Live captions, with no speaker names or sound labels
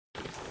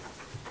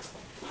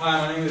Hi,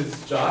 my name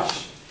is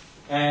Josh,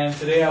 and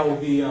today I'll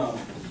be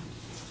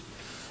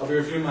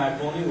reviewing my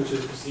opponent, which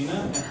is Christina,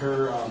 and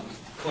her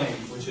claim,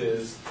 which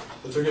is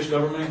the Turkish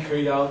government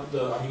carried out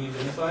the Armenian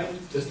genocide,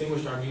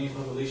 distinguished the Armenian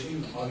population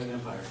in the Ottoman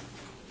Empire.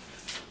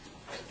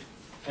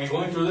 And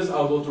going through this,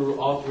 I'll go through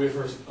all three of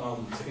her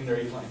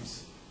secondary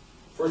claims.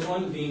 First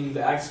one being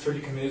the acts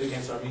Turkey committed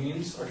against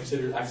Armenians are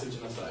considered acts of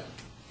genocide.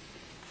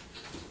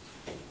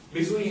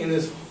 Basically, in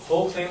this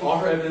whole claim, all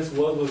her evidence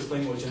was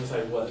explaining what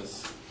genocide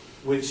was,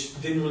 which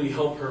didn't really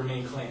help her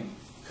main claim,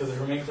 because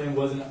her main claim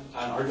wasn't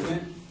an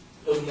argument.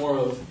 It was more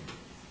of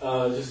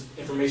just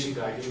information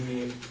guy giving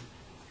me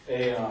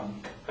a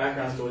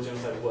background as to what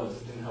genocide was.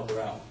 It didn't help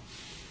her out.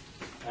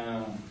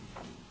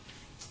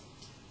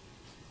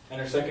 And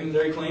her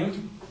secondary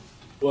claim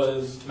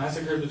was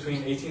massacres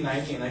between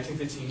 1890 and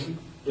 1915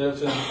 led up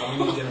to the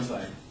Armenian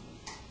genocide.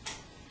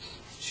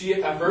 She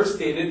at first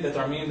stated that the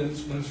Armenian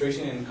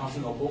demonstration in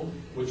Constantinople,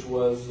 which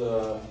was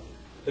the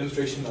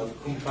demonstration of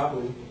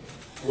Kumkapu,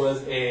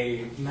 was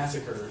a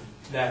massacre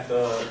that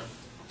the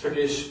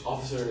Turkish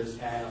officers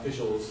and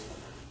officials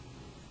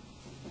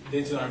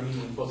did to the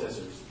Armenian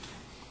protesters.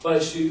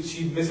 But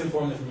she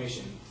misinformed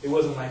information. It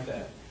wasn't like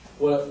that.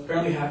 What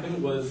apparently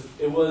happened was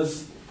it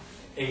was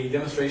a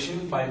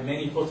demonstration by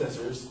many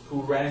protesters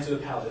who ran into the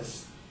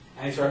palace,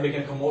 and they started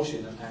making a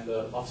commotion, and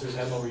the officers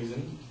had no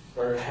reason,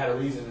 or had a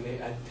reason, and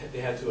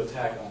they had to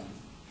attack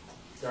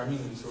the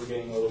Armenians who were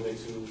getting a little bit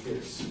too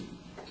fierce.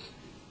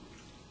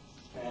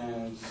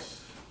 And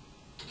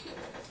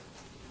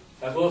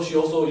as well, she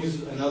also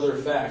used another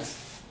fact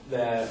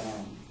that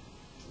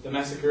the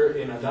massacre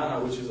in Adana,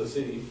 which is a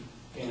city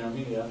in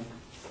Armenia,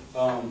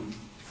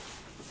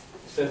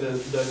 said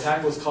that the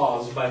attack was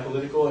caused by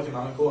political,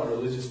 economical, and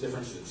religious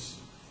differences.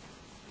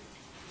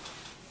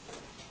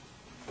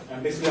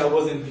 And basically, that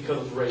wasn't because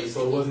of race,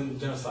 so it wasn't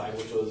genocide,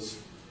 which was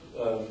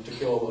to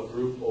kill a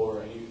group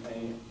or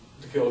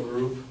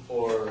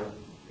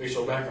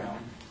racial background.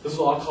 This was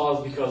all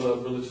caused because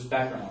of religious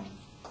background,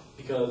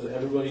 because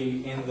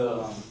everybody in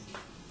the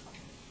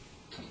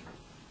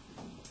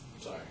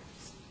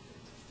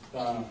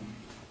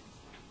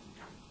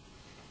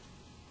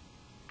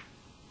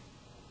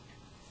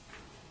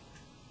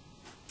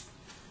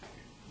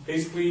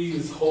basically,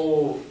 this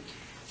whole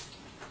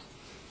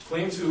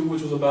claim 2,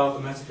 which was about the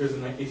massacres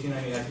in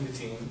 1890 and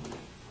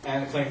 1915,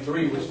 and claim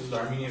 3, which is the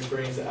Armenian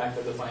experience the act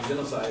that defined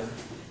genocide,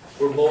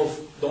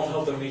 don't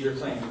help the major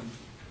claim,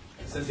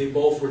 since they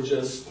both were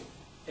just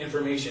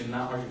information,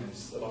 not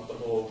arguments, about the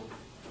whole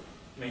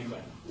main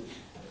claim.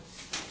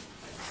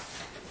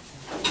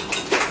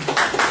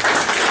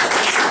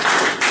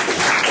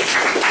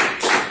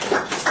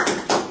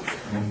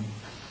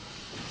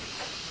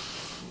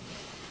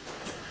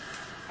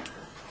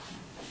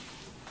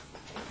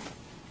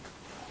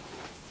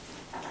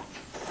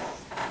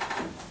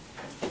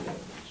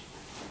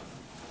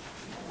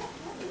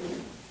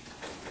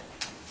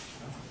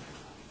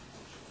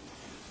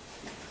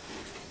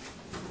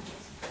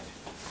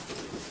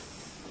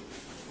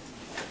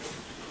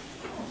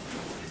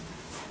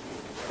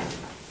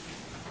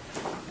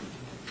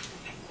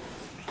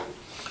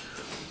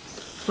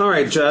 All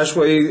right, Josh,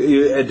 well,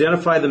 you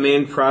identify the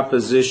main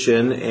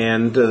proposition,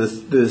 and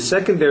the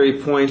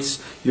secondary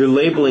points you're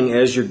labeling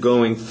as you're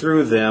going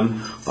through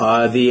them.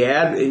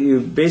 You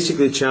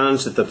basically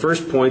challenge that the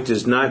first point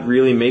is not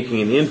really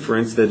making an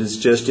inference, that it's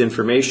just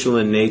informational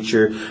in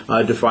nature,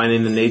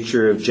 defining the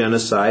nature of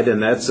genocide,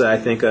 and that's, I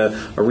think,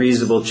 a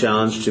reasonable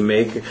challenge to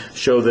make,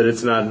 show that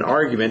it's not an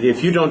argument.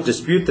 If you don't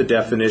dispute the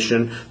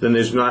definition, then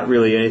there's not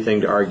really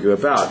anything to argue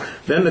about.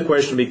 Then the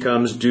question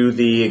becomes, do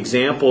the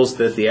examples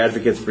that the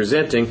advocate's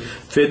presenting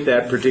fit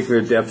that particular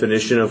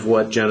definition of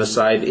what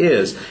genocide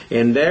is?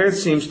 And there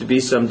seems to be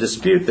some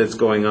dispute that's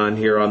going on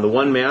here. On the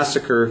one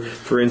massacre,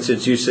 for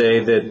instance, you say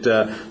that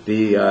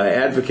the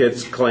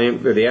advocate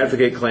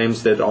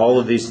claims that all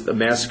of these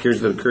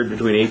massacres that occurred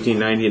between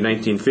 1890 and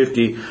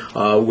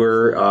 1950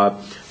 were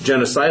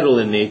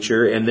genocidal in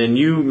nature, and then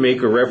you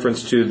make a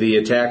reference to the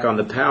attack on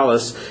the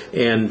palace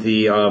and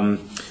the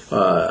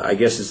I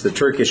guess it's the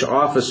Turkish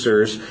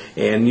officers,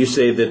 and you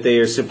say that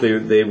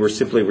they were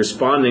simply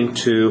responding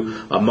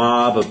to a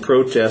mob of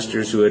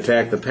protesters who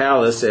attacked the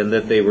palace, and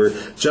that they were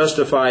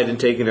justified in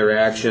taking their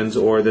actions,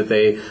 or that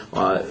they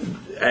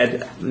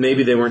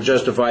maybe they weren't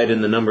justified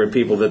in the number of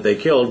people that they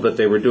killed, but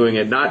they were doing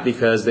it not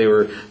because they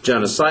were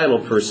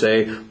genocidal per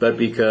se, but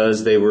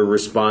because they were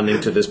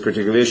responding to this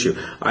particular issue.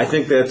 I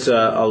think that's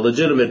a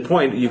legitimate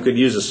point. You could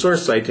use a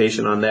source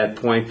citation on that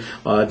point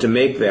to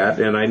make that,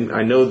 and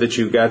I know that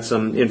you've got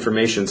some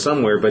information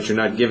somewhere, but you're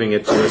not giving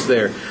it to us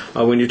there.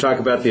 When you talk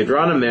about the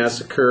Adana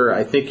massacre,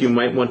 I think you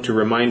might want to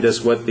remind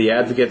us what the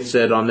advocate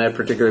said on that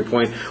particular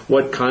point,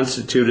 what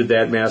constituted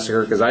that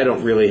massacre, because I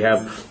don't really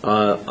have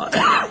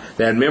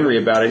that memory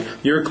about about it.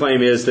 Your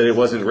claim is that it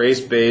wasn't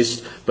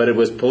race-based, but it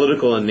was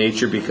political in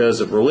nature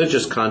because of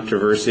religious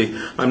controversy.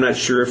 I'm not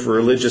sure if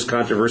religious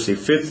controversy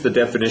fits the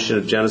definition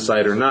of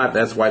genocide or not.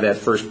 That's why that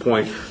first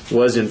point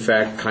was, in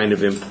fact, kind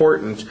of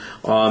important.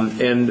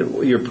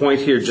 And your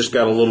point here just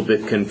got a little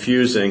bit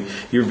confusing.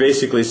 You're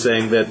basically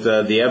saying that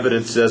the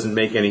evidence doesn't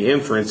make any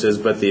inferences,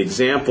 but the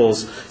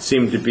examples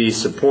seem to be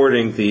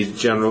supporting the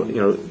general,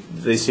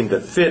 they seem to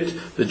fit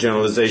the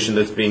generalization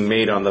that's being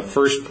made on the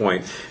first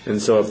point.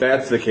 And so if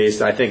that's the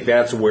case, I think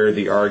that's where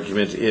the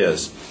argument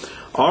is.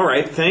 All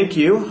right, thank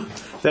you.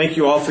 Thank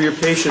you all for your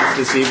patience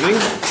this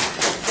evening.